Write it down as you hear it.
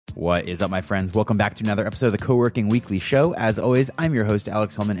What is up, my friends? Welcome back to another episode of the Co-working Weekly Show. As always, I'm your host,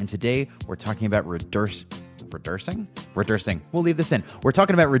 Alex Hellman, and today we're talking about reducing? We'll leave this in. We're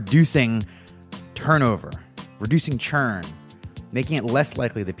talking about reducing turnover, reducing churn, making it less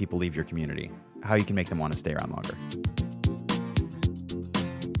likely that people leave your community, how you can make them want to stay around longer.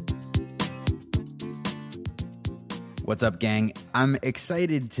 What's up, gang? I'm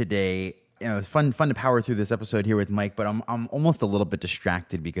excited today. It's fun to power through this episode here with Mike, but I'm almost a little bit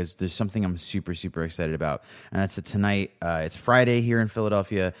distracted because there's something I'm super excited about, and that's that tonight. It's Friday here in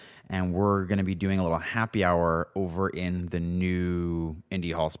Philadelphia, and we're going to be doing a little happy hour over in the new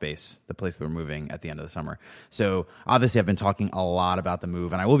Indie Hall space, the place that we're moving at the end of the summer. So obviously, I've been talking a lot about the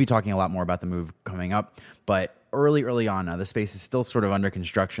move, and I will be talking a lot more about the move coming up, but early on now, the space is still sort of under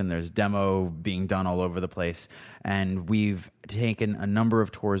construction. There's demo being done all over the place, and we've taken a number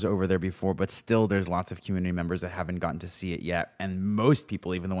of tours over there before, but still there's lots of community members that haven't gotten to see it yet, and most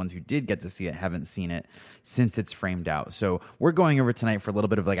people, even the ones who did get to see it, haven't seen it since it's framed out. So we're going over tonight for a little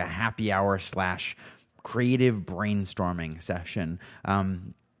bit of like a happy hour / creative brainstorming session.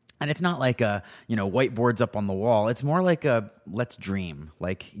 And it's not like whiteboards up on the wall. It's more like a let's dream.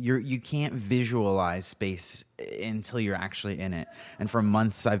 Like you can't visualize space until you're actually in it. And for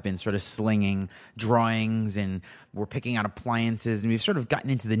months, I've been sort of slinging drawings, and we're picking out appliances, and we've sort of gotten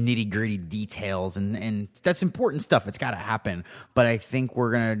into the nitty gritty details, and that's important stuff. It's got to happen. But I think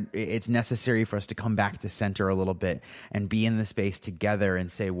it's necessary for us to come back to center a little bit and be in the space together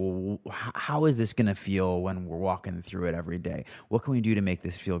and say, well, how is this going to feel when we're walking through it every day? What can we do to make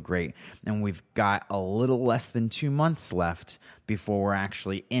this feel great? And we've got a little less than 2 months left before we're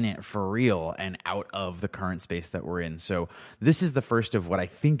actually in it for real and out of the current space that we're in. So this is the first of what I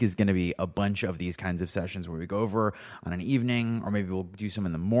think is going to be a bunch of these kinds of sessions where we go over on an evening, or maybe we'll do some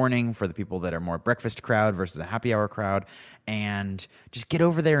in the morning for the people that are more breakfast crowd versus a happy hour crowd, and just get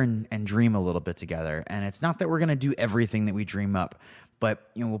over there and dream a little bit together. And it's not that we're going to do everything that we dream up,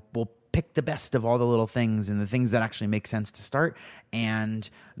 but we'll pick the best of all the little things and the things that actually make sense to start. And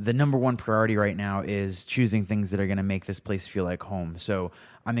the number one priority right now is choosing things that are going to make this place feel like home. So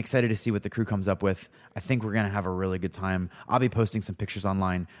I'm excited to see what the crew comes up with. I think we're going to have a really good time. I'll be posting some pictures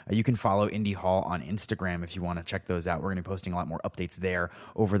online. You can follow Indie Hall on Instagram if you want to check those out. We're going to be posting a lot more updates there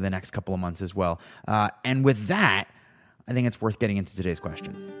over the next couple of months as well. And with that, I think it's worth getting into today's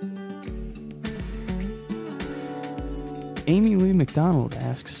question. Amy Lee McDonald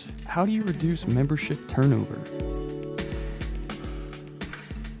asks, how do you reduce membership turnover?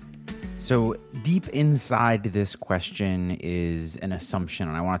 So deep inside this question is an assumption,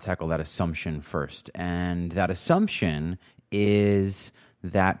 and I want to tackle that assumption first. And that assumption is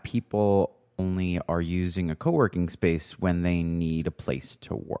that people only are using a co-working space when they need a place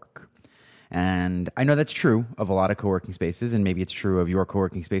to work. And I know that's true of a lot of co-working spaces, and maybe it's true of your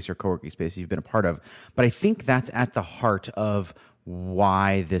co-working space or co-working space you've been a part of. But I think that's at the heart of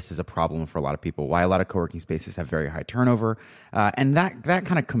why this is a problem for a lot of people, why a lot of co-working spaces have very high turnover. And that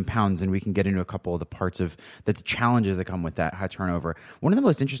kind of compounds, and we can get into a couple of the parts of the challenges that come with that high turnover. One of the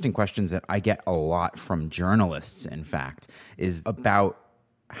most interesting questions that I get a lot from journalists, in fact, is about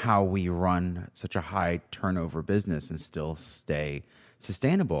how we run such a high turnover business and still stay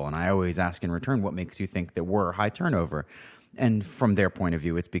sustainable. And I always ask in return, what makes you think that we're high turnover? And from their point of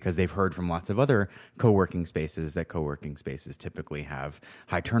view, it's because they've heard from lots of other co-working spaces that co-working spaces typically have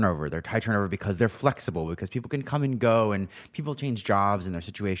high turnover. They're high turnover because they're flexible, because people can come and go, and people change jobs and their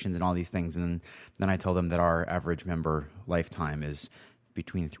situations and all these things. And then I tell them that our average member lifetime is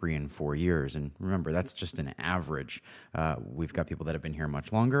between 3 and 4 years. And remember, that's just an average. We've got people that have been here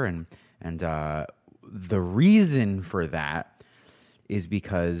much longer. And the reason for that is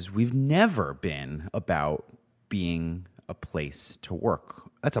because we've never been about being a place to work.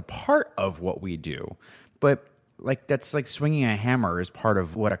 That's a part of what we do, but that's like swinging a hammer is part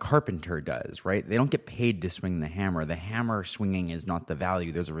of what a carpenter does, right? They don't get paid to swing the hammer. The hammer swinging is not the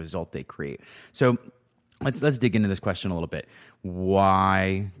value. There's a result they create. So let's dig into this question a little bit.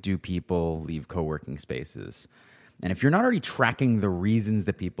 Why do people leave co-working spaces? And if you're not already tracking the reasons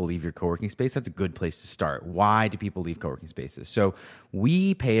that people leave your co-working space, that's a good place to start. Why do people leave co-working spaces? So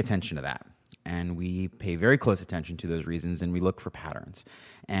we pay attention to that, and we pay very close attention to those reasons, and we look for patterns.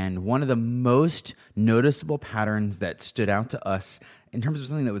 And one of the most noticeable patterns that stood out to us in terms of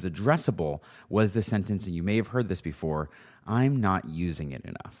something that was addressable was the sentence, and you may have heard this before, I'm not using it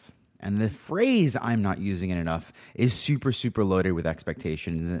enough. And the phrase "I'm not using it enough" is super, super loaded with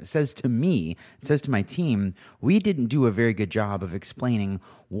expectations. And it says to me, it says to my team, we didn't do a very good job of explaining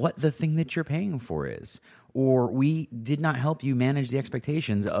what the thing that you're paying for is. Or we did not help you manage the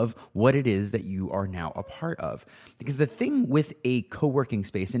expectations of what it is that you are now a part of. Because the thing with a co-working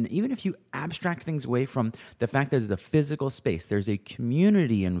space, and even if you abstract things away from the fact that there's a physical space, there's a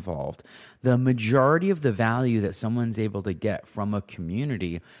community involved, the majority of the value that someone's able to get from a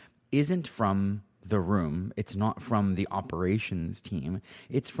community isn't from the room. It's not from the operations team.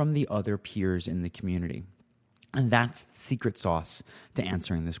 It's from the other peers in the community. And that's the secret sauce to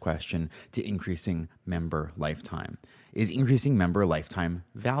answering this question, to increasing member lifetime, is increasing member lifetime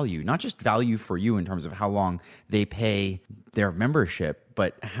value. Not just value for you in terms of how long they pay their membership,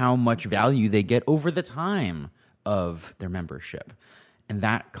 but how much value they get over the time of their membership. And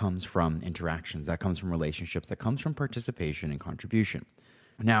that comes from interactions, that comes from relationships, that comes from participation and contribution.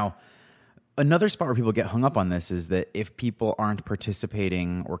 Now, another spot where people get hung up on this is that if people aren't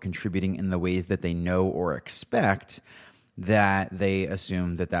participating or contributing in the ways that they know or expect, that they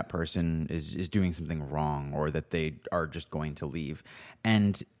assume that that person is doing something wrong or that they are just going to leave.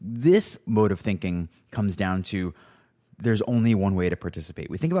 And this mode of thinking comes down to there's only one way to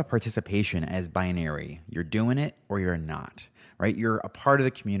participate. We think about participation as binary. You're doing it or you're not, right? You're a part of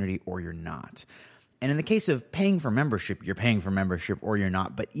the community or you're not. And in the case of paying for membership, you're paying for membership or you're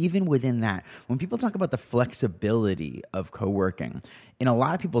not. But even within that, when people talk about the flexibility of co-working, in a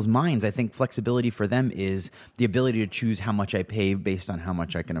lot of people's minds, I think flexibility for them is the ability to choose how much I pay based on how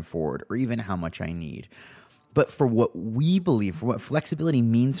much I can afford or even how much I need. But for what we believe, for what flexibility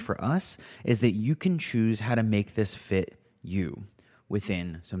means for us, is that you can choose how to make this fit you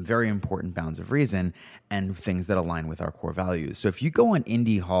within some very important bounds of reason and things that align with our core values. So if you go on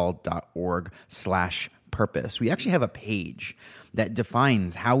indiehall.org/purpose, we actually have a page that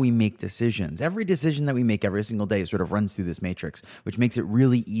defines how we make decisions. Every decision that we make every single day sort of runs through this matrix, which makes it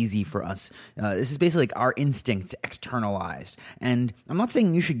really easy for us. This is basically like our instincts externalized. And I'm not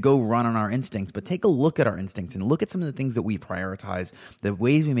saying you should go run on our instincts, but take a look at our instincts and look at some of the things that we prioritize, the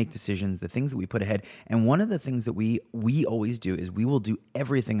ways we make decisions, the things that we put ahead. And one of the things that we always do is we will do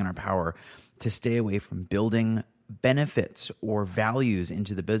everything in our power to stay away from building benefits or values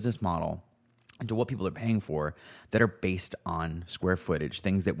into the business model and to what people are paying for that are based on square footage,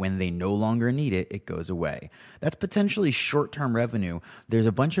 things that when they no longer need it, it goes away. That's potentially short-term revenue. There's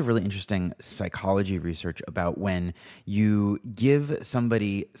a bunch of really interesting psychology research about when you give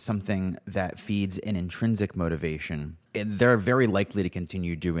somebody something that feeds an intrinsic motivation, they're very likely to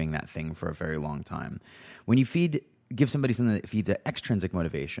continue doing that thing for a very long time. When you give somebody something that feeds an extrinsic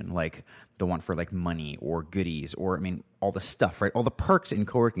motivation, like the want for like money or goodies or, all the stuff, right? All the perks in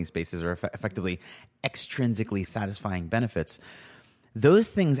co-working spaces are effectively extrinsically satisfying benefits. Those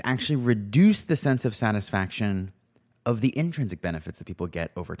things actually reduce the sense of satisfaction of the intrinsic benefits that people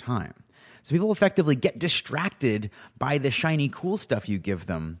get over time. So people effectively get distracted by the shiny, cool stuff you give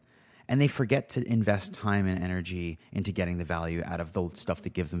them, and they forget to invest time and energy into getting the value out of the stuff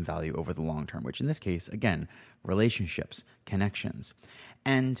that gives them value over the long term, which in this case, again, relationships, connections.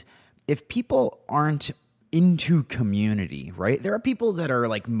 And if people aren't into community, right? There are people that are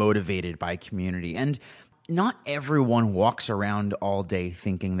like motivated by community, and not everyone walks around all day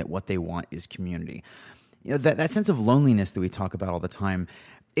thinking that what they want is community. That sense of loneliness that we talk about all the time,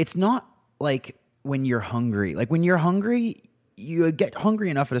 it's not like when you're hungry. Like when you're hungry, you get hungry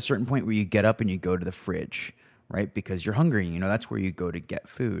enough at a certain point where you get up and you go to the fridge, right? Because you're hungry, that's where you go to get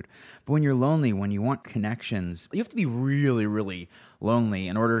food. But when you're lonely, when you want connections, you have to be really, really lonely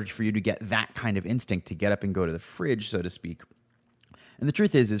in order for you to get that kind of instinct to get up and go to the fridge, so to speak. And the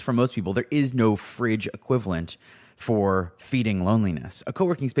truth is for most people, there is no fridge equivalent for feeding loneliness. A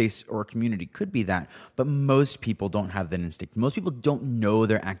co-working space or a community could be that, but most people don't have that instinct. Most people don't know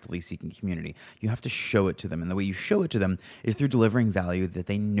they're actively seeking community. You have to show it to them, and the way you show it to them is through delivering value that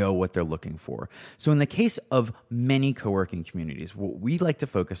they know what they're looking for. So in the case of many co-working communities, what we like to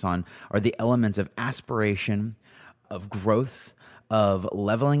focus on are the elements of aspiration, of growth, of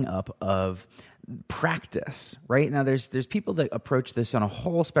leveling up, of practice, right? Now, there's people that approach this on a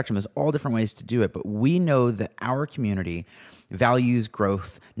whole spectrum. There's all different ways to do it, but we know that our community values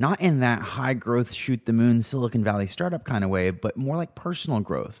growth, not in that high growth, shoot the moon, Silicon Valley startup kind of way, but more like personal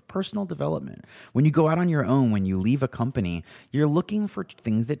growth, personal development. When you go out on your own, when you leave a company, you're looking for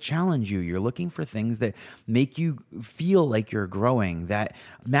things that challenge you. You're looking for things that make you feel like you're growing. That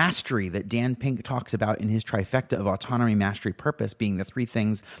mastery that Dan Pink talks about in his trifecta of autonomy, mastery, purpose being the three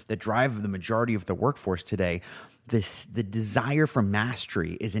things that drive the majority of the workforce today. The desire for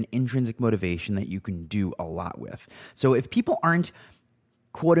mastery is an intrinsic motivation that you can do a lot with. So if people aren't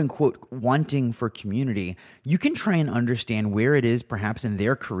quote unquote wanting for community, you can try and understand where it is perhaps in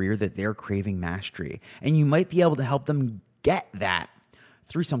their career that they're craving mastery. And you might be able to help them get that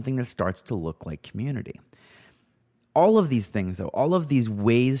through something that starts to look like community. All of these things, though, all of these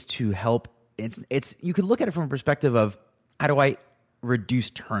ways to help, it's you could look at it from a perspective of, how do I reduce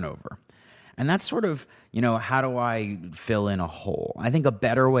turnover? And that's sort of, how do I fill in a hole? I think a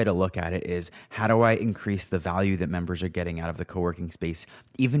better way to look at it is, how do I increase the value that members are getting out of the co-working space,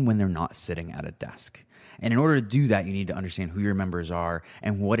 even when they're not sitting at a desk? And in order to do that, you need to understand who your members are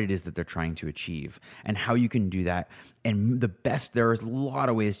and what it is that they're trying to achieve and how you can do that. And there's a lot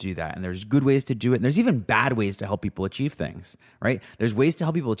of ways to do that. And there's good ways to do it. And there's even bad ways to help people achieve things, right? There's ways to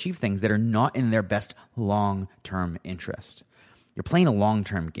help people achieve things that are not in their best long-term interest. You're playing a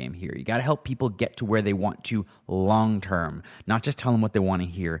long-term game here. You got to help people get to where they want to long-term, not just tell them what they want to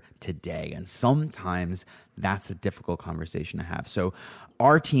hear today. And sometimes that's a difficult conversation to have. So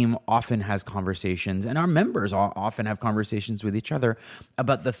our team often has conversations, and our members often have conversations with each other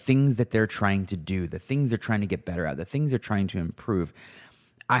about the things that they're trying to do, the things they're trying to get better at, the things they're trying to improve.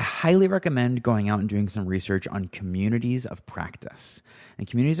 I highly recommend going out and doing some research on communities of practice. And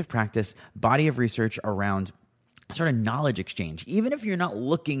communities of practice, body of research around sort of knowledge exchange. Even if you're not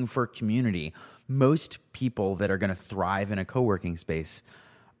looking for community, most people that are going to thrive in a co-working space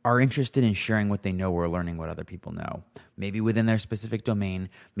are interested in sharing what they know or learning what other people know. Maybe within their specific domain.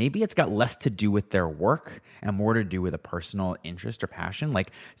 Maybe it's got less to do with their work and more to do with a personal interest or passion.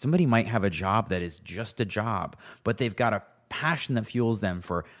 Like somebody might have a job that is just a job, but they've got a passion that fuels them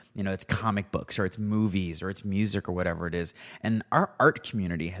for, it's comic books or it's movies or it's music or whatever it is. And our art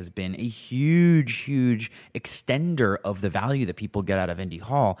community has been a huge, huge extender of the value that people get out of Indie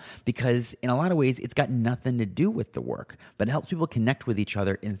Hall, because in a lot of ways, it's got nothing to do with the work, but it helps people connect with each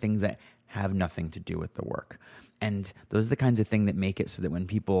other in things that have nothing to do with the work. And those are the kinds of things that make it so that when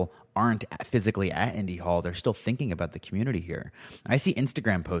people aren't physically at Indie Hall, they're still thinking about the community here. I see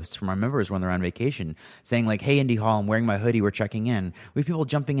Instagram posts from our members when they're on vacation saying like, hey, Indie Hall, I'm wearing my hoodie, we're checking in. We have people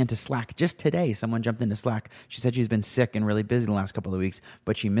jumping into Slack. Just today, someone jumped into Slack. She said she's been sick and really busy the last couple of weeks,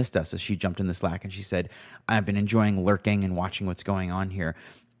 but she missed us. So she jumped into Slack and she said, I've been enjoying lurking and watching what's going on here.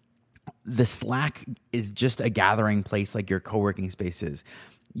 The Slack is just a gathering place like your co-working space is.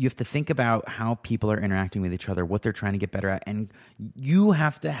 You have to think about how people are interacting with each other, what they're trying to get better at, and you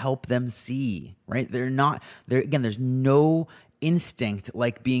have to help them see, right? There's no instinct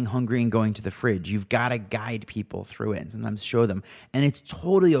like being hungry and going to the fridge. You've got to guide people through it and sometimes show them. And it's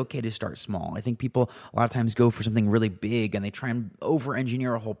totally okay to start small. I think people a lot of times go for something really big and they try and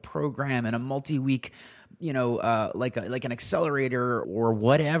over-engineer a whole program and a multi-week like an accelerator or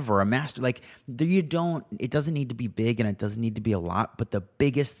whatever, a master, it doesn't need to be big and it doesn't need to be a lot, but the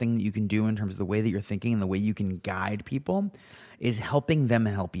biggest thing that you can do in terms of the way that you're thinking and the way you can guide people is helping them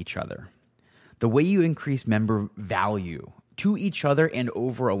help each other. The way you increase member value to each other and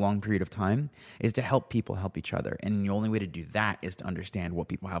over a long period of time is to help people help each other. And the only way to do that is to understand what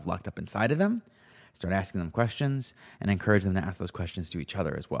people have locked up inside of them, start asking them questions, and encourage them to ask those questions to each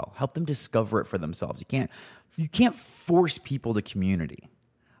other as well. Help them discover it for themselves. You can't force people to community.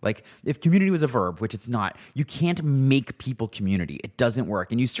 Like if community was a verb, which it's not, you can't make people community. It doesn't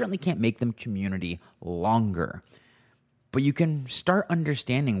work. And you certainly can't make them community longer. But you can start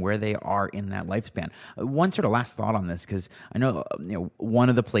understanding where they are in that lifespan. One sort of last thought on this, because I know one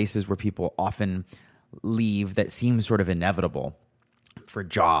of the places where people often leave that seems sort of inevitable for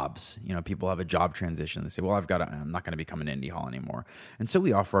jobs. People have a job transition. They say, well, I'm not going to become an Indie Hall anymore. And so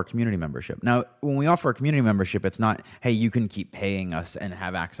we offer our community membership. Now, when we offer a community membership, it's not, hey, you can keep paying us and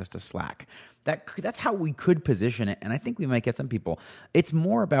have access to Slack. That's how we could position it. And I think we might get some people. It's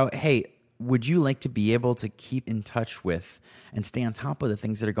more about, hey, would you like to be able to keep in touch with and stay on top of the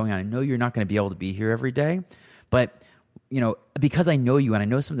things that are going on? I know you're not going to be able to be here every day, but because I know you and I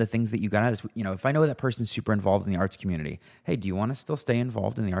know some of the things that you got out of this, if I know that person's super involved in the arts community, hey, do you want to still stay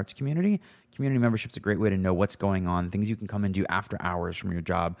involved in the arts community? Community membership's a great way to know what's going on, things you can come and do after hours from your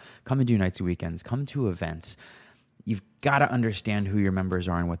job, come and do nights and weekends, come to events. You've got to understand who your members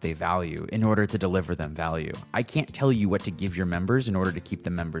are and what they value in order to deliver them value. I can't tell you what to give your members in order to keep the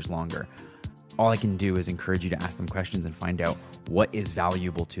members longer. All I can do is encourage you to ask them questions and find out what is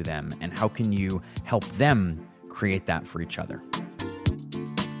valuable to them and how can you help them create that for each other.